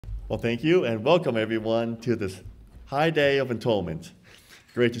Well, thank you, and welcome everyone to this high day of Atonement.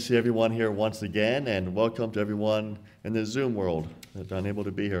 Great to see everyone here once again, and welcome to everyone in the Zoom world that's unable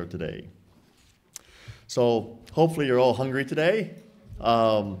to be here today. So hopefully you're all hungry today,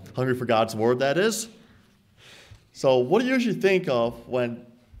 hungry for God's Word, that is. So what do you usually think of when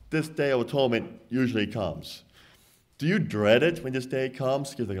this Day of Atonement usually comes? Do you dread it when this day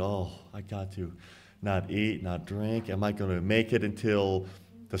comes? You're like, oh, I got to not eat, not drink. Am I going to make it until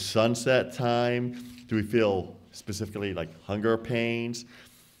the sunset time? Do we feel specifically like hunger pains?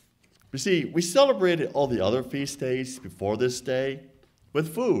 You see, we celebrated all the other feast days before this day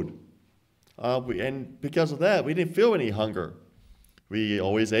with food. And because of that, we didn't feel any hunger. We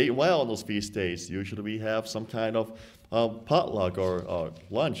always ate well on those feast days. Usually we have some kind of potluck or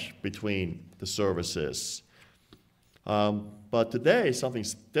lunch between the services. But today,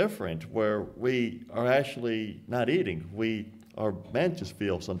 something's different where we are actually not eating. We are meant to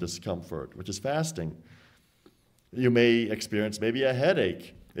feel some discomfort, which is fasting. You may experience maybe a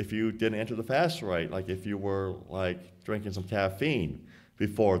headache if you didn't enter the fast right, like if you were like drinking some caffeine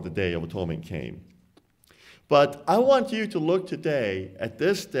before the Day of Atonement came. But I want you to look today at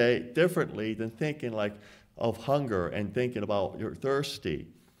this day differently than thinking like of hunger and thinking about you're thirsty.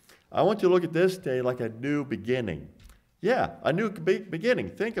 I want you to look at this day like a new beginning. Yeah, a new beginning.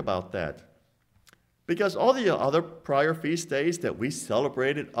 Think about that. Because all the other prior feast days that we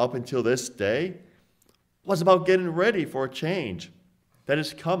celebrated up until this day was about getting ready for a change that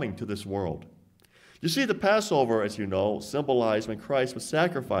is coming to this world. You see, the Passover, as you know, symbolized when Christ was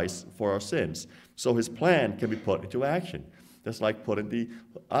sacrificed for our sins, so his plan can be put into action. That's like pushing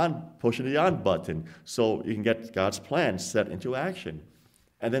the on button so you can get God's plan set into action.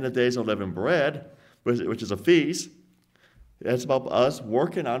 And then the days of unleavened bread, which is a feast, it's about us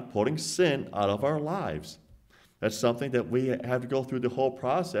working on putting sin out of our lives. That's something that we have to go through the whole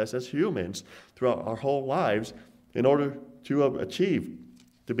process as humans throughout our whole lives in order to achieve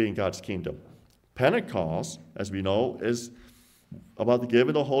to be in God's kingdom. Pentecost, as we know, is about the giving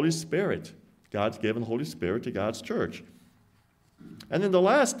of the Holy Spirit. God's given the Holy Spirit to God's church. And then the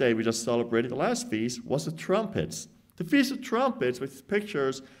last day we just celebrated, the last feast, was the trumpets. The Feast of Trumpets, which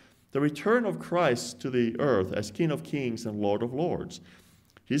pictures the return of Christ to the earth as King of Kings and Lord of Lords.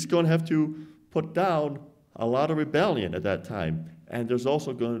 He's going to have to put down a lot of rebellion at that time. And there's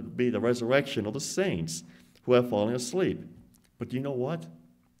also going to be the resurrection of the saints who have fallen asleep. But you know what?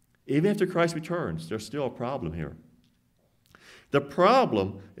 Even after Christ returns, there's still a problem here. The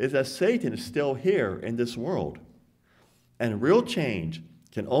problem is that Satan is still here in this world. And real change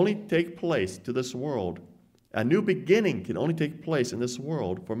can only take place to this world. A new beginning can only take place in this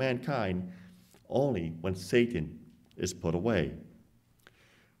world for mankind only when Satan is put away.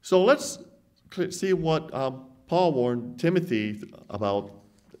 So let's see what Paul warned Timothy about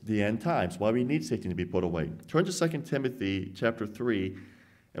the end times, why we need Satan to be put away. Turn to 2 Timothy chapter 3,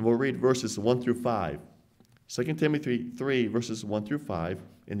 and we'll read verses 1 through 5. 2 Timothy 3, verses 1 through 5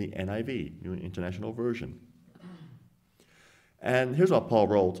 in the NIV, New International Version. And here's what Paul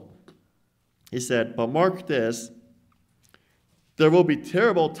wrote. He said, "But mark this, there will be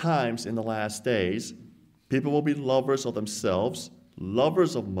terrible times in the last days. People will be lovers of themselves,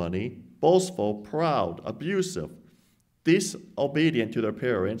 lovers of money, boastful, proud, abusive, disobedient to their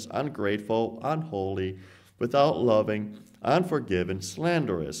parents, ungrateful, unholy, without loving, unforgiving,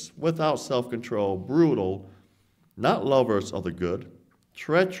 slanderous, without self-control, brutal, not lovers of the good,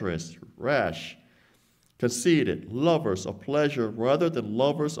 treacherous, rash, conceited, lovers of pleasure rather than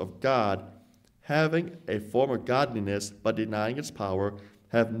lovers of God, having a form of godliness but denying its power,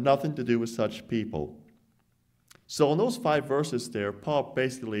 have nothing to do with such people." So in those 5 verses there, Paul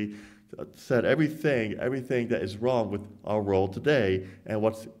basically said everything that is wrong with our world today and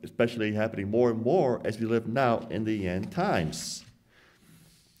what's especially happening more and more as we live now in the end times.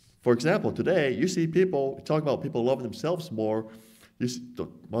 For example, today you see people talk about people loving themselves more.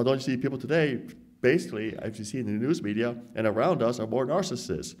 Don't you see people today, basically, as you see in the news media and around us, are more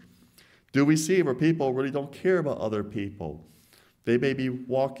narcissists? Do we see where people really don't care about other people? They may be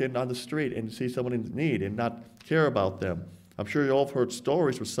walking on the street and see someone in need and not care about them. I'm sure you all have heard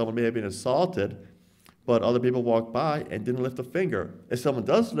stories where someone may have been assaulted, but other people walk by and didn't lift a finger. If someone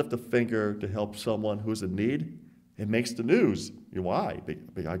does lift a finger to help someone who's in need, it makes the news. Why?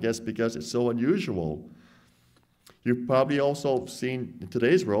 I guess because it's so unusual. You've probably also seen in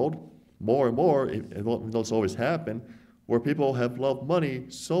today's world more and more, and it's always happened, where people have loved money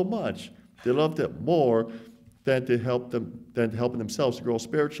so much, they loved it more than helping themselves to grow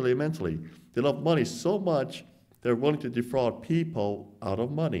spiritually and mentally. They love money so much they're willing to defraud people out of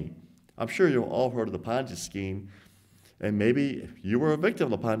money. I'm sure you've all heard of the Ponzi scheme. And maybe you were a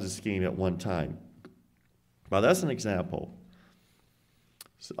victim of the Ponzi scheme at one time. Well, that's an example.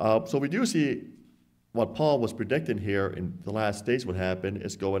 So we do see what Paul was predicting here in the last days would happen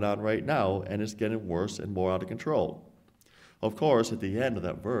is going on right now, and it's getting worse and more out of control. Of course, at the end of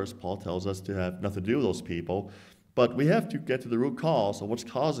that verse, Paul tells us to have nothing to do with those people, but we have to get to the root cause of what's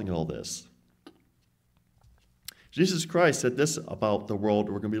causing all this. Jesus Christ said this about the world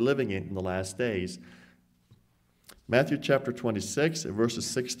we're going to be living in the last days. Matthew chapter 26, verses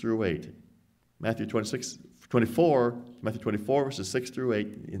 6 through 8. Matthew 24, verses 6 through 8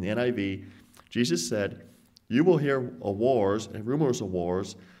 in the NIV, Jesus said, "You will hear of wars and rumors of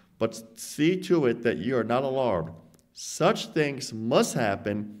wars, but see to it that you are not alarmed. Such things must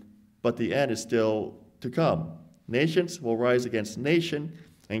happen, but the end is still to come. Nations will rise against nation,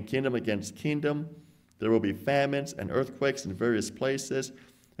 and kingdom against kingdom. There will be famines and earthquakes in various places,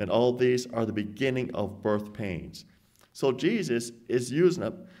 and all these are the beginning of birth pains." So Jesus is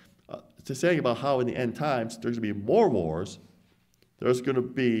using to saying about how in the end times there's going to be more wars, there's going to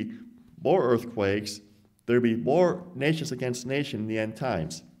be more earthquakes, there'll be more nations against nation in the end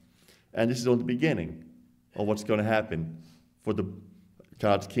times. And this is only the beginning of what's going to happen for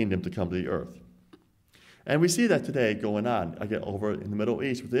God's kingdom to come to the earth. And we see that today going on, again, over in the Middle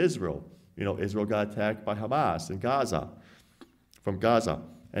East with Israel. You know, Israel got attacked by Hamas in Gaza, from Gaza.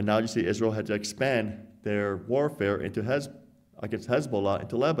 And now you see Israel had to expand their warfare against Hezbollah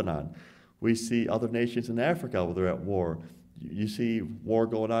into Lebanon. We see other nations in Africa where they're at war. You see war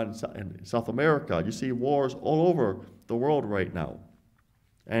going on in South America. You see wars all over the world right now.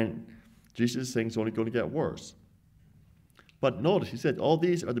 And Jesus is saying it's only going to get worse. But notice, he said, all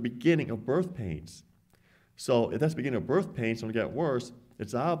these are the beginning of birth pains. So if that's the beginning of birth pains, it's going to get worse.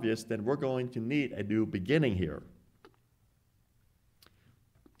 It's obvious that we're going to need a new beginning here.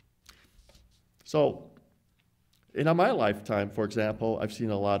 So in my lifetime, for example, I've seen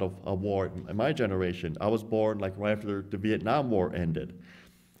a lot of war in my generation. I was born like right after the Vietnam War ended.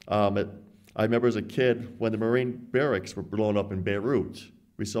 I remember as a kid when the Marine barracks were blown up in Beirut.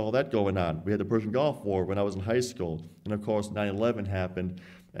 We saw that going on. We had the Persian Gulf War when I was in high school. And of course, 9/11 happened.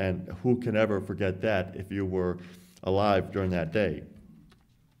 And who can ever forget that if you were alive during that day?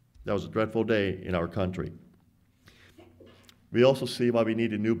 That was a dreadful day in our country. We also see why we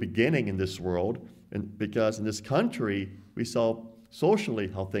need a new beginning in this world, because in this country, we saw socially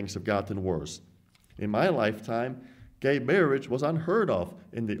how things have gotten worse. In my lifetime, gay marriage was unheard of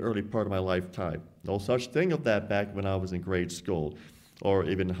in the early part of my lifetime. No such thing of that back when I was in grade school or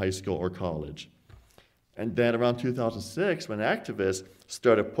even high school or college. And then around 2006, when activists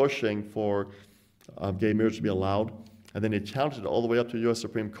started pushing for gay marriage to be allowed, and then they challenged it all the way up to the U.S.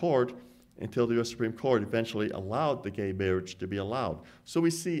 Supreme Court until the U.S. Supreme Court eventually allowed the gay marriage to be allowed. So we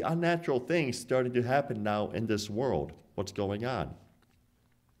see unnatural things starting to happen now in this world, what's going on.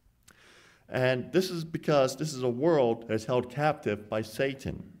 And this is because this is a world that is held captive by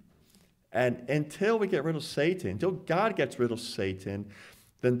Satan. And until we get rid of Satan, until God gets rid of Satan,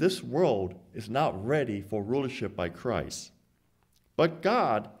 then this world is not ready for rulership by Christ. But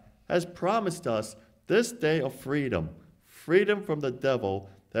God has promised us this day of freedom, freedom from the devil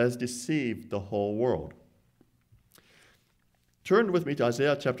that has deceived the whole world. Turn with me to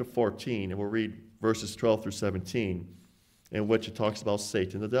Isaiah chapter 14, and we'll read verses 12 through 17, in which it talks about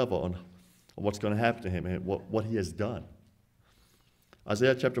Satan, the devil, and what's going to happen to him and what he has done.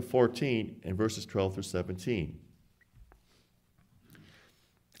 Isaiah chapter 14 and verses 12 through 17.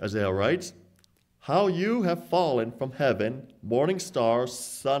 Isaiah writes, "How you have fallen from heaven, morning star,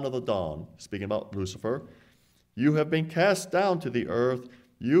 son of the dawn," speaking about Lucifer. "You have been cast down to the earth,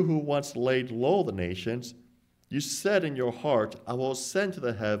 you who once laid low the nations. You said in your heart, I will ascend to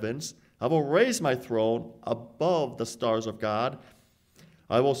the heavens. I will raise my throne above the stars of God.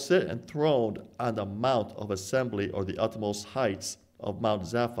 I will sit enthroned on the mount of assembly, or the utmost heights of Mount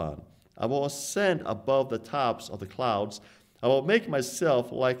Zaphon. I will ascend above the tops of the clouds. I will make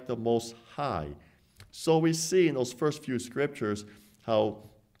myself like the Most High." So we see in those first few scriptures how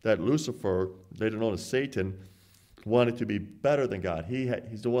that Lucifer, later known as Satan, wanted to be better than God.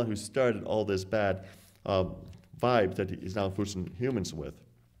 He's the one who started all this bad vibes that he's now influencing humans with.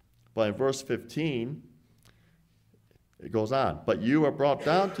 But in verse 15, it goes on, "But you are brought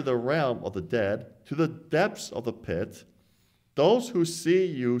down to the realm of the dead, to the depths of the pit. Those who see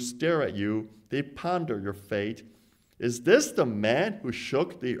you stare at you, they ponder your fate. Is this the man who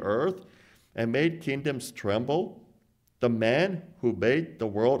shook the earth and made kingdoms tremble? The man who made the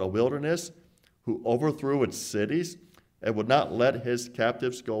world a wilderness, who overthrew its cities and would not let his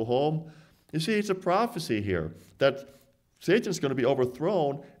captives go home?" You see, it's a prophecy here that Satan's going to be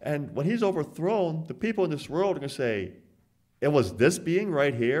overthrown, and when he's overthrown, the people in this world are going to say, It was this being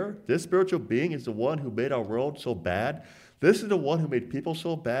right here, this spiritual being is the one who made our world so bad. This is the one who made people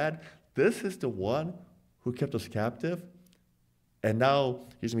so bad. This is the one who kept us captive. And now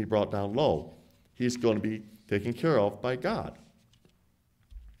he's going to be brought down low. He's going to be taken care of by God.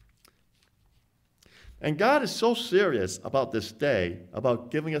 And God is so serious about this day,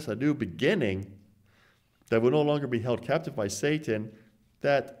 about giving us a new beginning, that we'll no longer be held captive by Satan,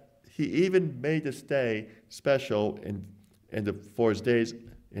 that he even made this day special for his days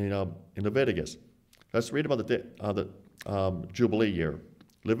in Leviticus. Let's read about the Jubilee year.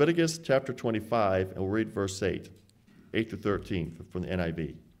 Leviticus chapter 25, and we'll read verse 8 to 13 from the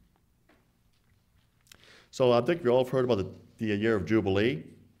NIV. So I think we all have heard about the year of Jubilee.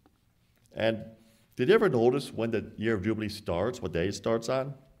 And did you ever notice when the year of Jubilee starts, what day it starts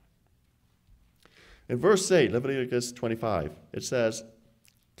on? In verse 8, Leviticus 25, it says,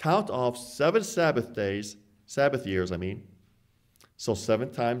 count off 7 Sabbath years, so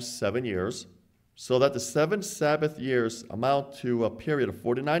 7 times 7 years, so that the 7 Sabbath years amount to a period of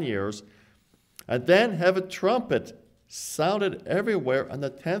 49 years, and then have a trumpet sounded everywhere on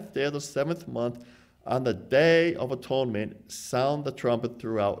the 10th day of the 7th month. On the Day of Atonement, sound the trumpet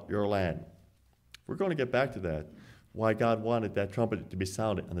throughout your land. We're going to get back to that, why God wanted that trumpet to be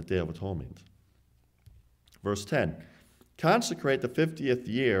sounded on the Day of Atonement. Verse 10, consecrate the 50th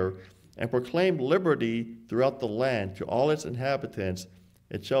year and proclaim liberty throughout the land to all its inhabitants.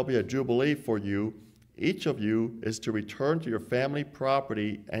 It shall be a jubilee for you. Each of you is to return to your family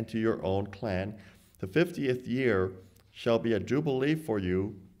property and to your own clan. The 50th year shall be a jubilee for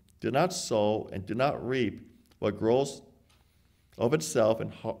you. Do not sow and do not reap what grows of itself,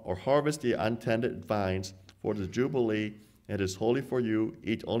 or harvest the untended vines, for the jubilee, and it is holy for you.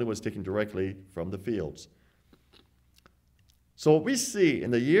 Eat only what is taken directly from the fields. So what we see in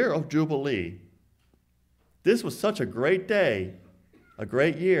the year of Jubilee, this was such a great day, a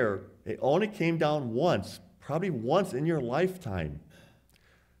great year. It only came down once, probably once in your lifetime.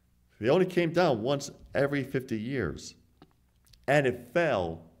 It only came down once every 50 years. And it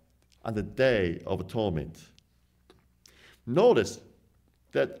fell on the Day of Atonement. Notice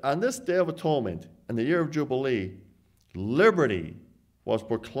that on this Day of Atonement, in the year of Jubilee, liberty was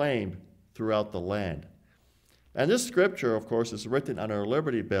proclaimed throughout the land. And this scripture, of course, is written on our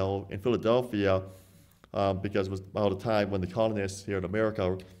Liberty Bell in Philadelphia, because it was about a time when the colonists here in America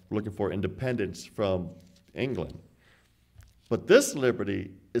were looking for independence from England. But this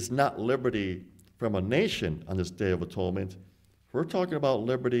liberty is not liberty from a nation on this Day of Atonement. We're talking about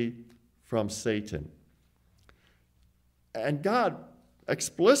liberty from Satan. And God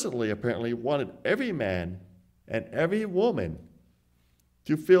explicitly, apparently, wanted every man and every woman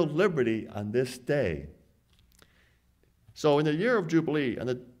to feel liberty on this day. So in the year of Jubilee, on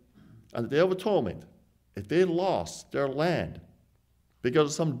the Day of Atonement, if they lost their land because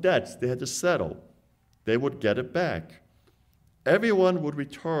of some debts they had to settle, they would get it back. Everyone would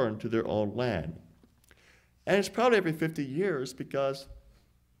return to their own land. And it's probably every 50 years because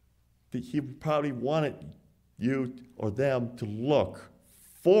he probably wanted you or them to look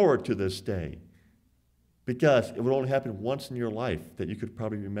forward to this day, because it would only happen once in your life that you could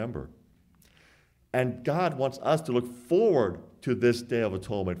probably remember. And God wants us to look forward to this Day of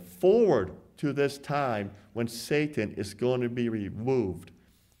Atonement, forward to this time when Satan is going to be removed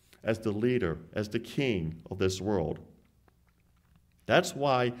as the leader, as the king of this world. That's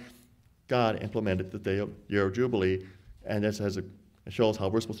why God implemented the year of Jubilee, and this shows how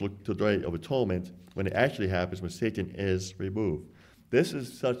we're supposed to look to the Day of Atonement when it actually happens, when Satan is removed. This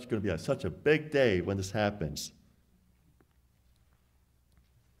is going to be such a big day when this happens.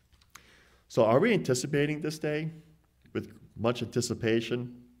 So are we anticipating this day with much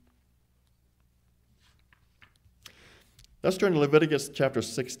anticipation? Let's turn to Leviticus chapter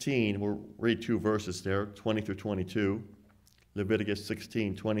 16. We'll read 2 verses there, 20 through 22. Leviticus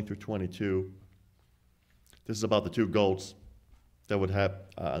 16, 20 through 22. This is about the 2 goats that would have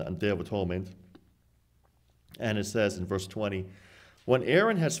on Day of Atonement. And it says in verse 20, when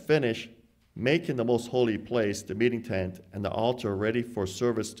Aaron has finished making the most holy place, the meeting tent, and the altar ready for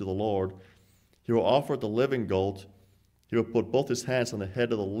service to the Lord, he will offer the living goat. He will put both his hands on the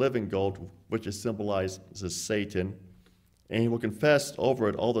head of the living goat, which is symbolized as Satan, and he will confess over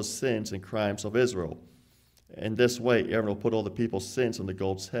it all the sins and crimes of Israel. In this way, Aaron will put all the people's sins on the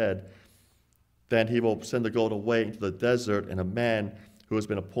goat's head. Then he will send the goat away into the desert, and a man who has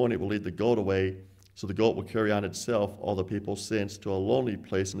been appointed will lead the goat away. So the goat will carry on itself all the people's sins to a lonely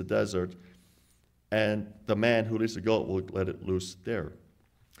place in the desert, and the man who leads the goat will let it loose there.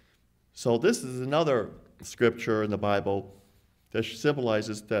 So this is another scripture in the Bible that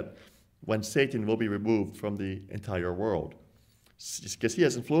symbolizes that when Satan will be removed from the entire world. Because he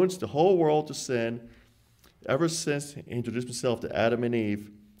has influenced the whole world to sin ever since he introduced himself to Adam and Eve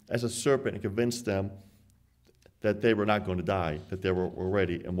as a serpent and convinced them that they were not going to die, that they were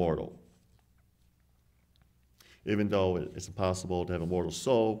already immortal. Even though it's impossible to have a mortal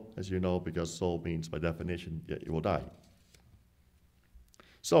soul, as you know, because soul means, by definition, that you will die.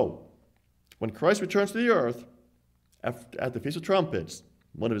 So, when Christ returns to the earth, at the Feast of Trumpets,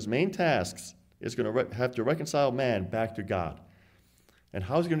 one of his main tasks is going to have to reconcile man back to God. And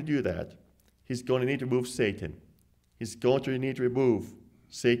how is he going to do that? He's going to need to remove Satan. He's going to need to remove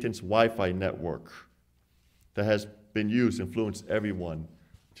Satan's Wi-Fi network that has been used to influence everyone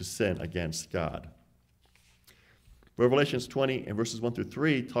to sin against God. Revelations 20 and verses 1 through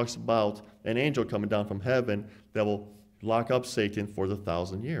 3 talks about an angel coming down from heaven that will lock up Satan for the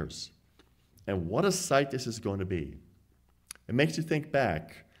 1,000 years. And what a sight this is going to be. It makes you think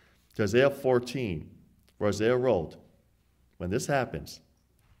back to Isaiah 14, where Isaiah wrote, when this happens,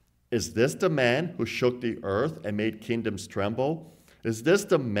 is this the man who shook the earth and made kingdoms tremble? Is this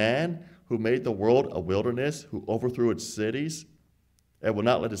the man who made the world a wilderness, who overthrew its cities and will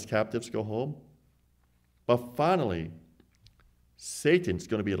not let his captives go home? But finally, Satan's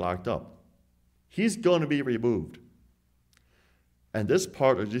going to be locked up. He's going to be removed. And this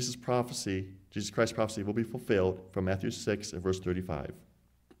part of Jesus' prophecy, Jesus Christ's prophecy, will be fulfilled from Matthew 6 and verse 35.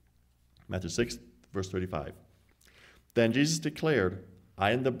 Matthew 6, verse 35. Then Jesus declared,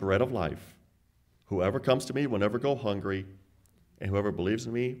 I am the bread of life. Whoever comes to me will never go hungry, and whoever believes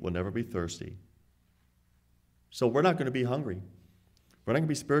in me will never be thirsty. So we're not going to be hungry. We're not going to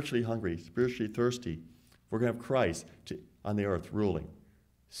be spiritually hungry, spiritually thirsty. We're going to have Christ on the earth ruling.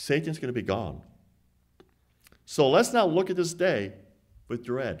 Satan's going to be gone. So let's not look at this day with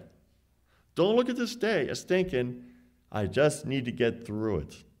dread. Don't look at this day as thinking, I just need to get through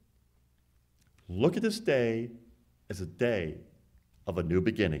it. Look at this day as a day of a new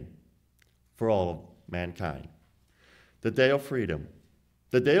beginning for all of mankind. The day of freedom,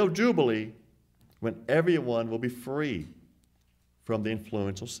 the day of Jubilee, when everyone will be free from the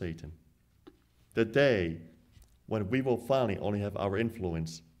influence of Satan. The day when we will finally only have our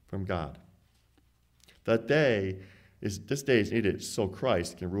influence from God. This day is needed so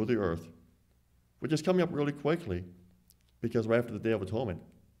Christ can rule the earth, which is coming up really quickly, because right after the Day of Atonement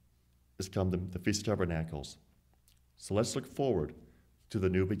is come the Feast of Tabernacles. So let's look forward to the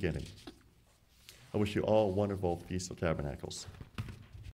new beginning. I wish you all a wonderful Feast of Tabernacles.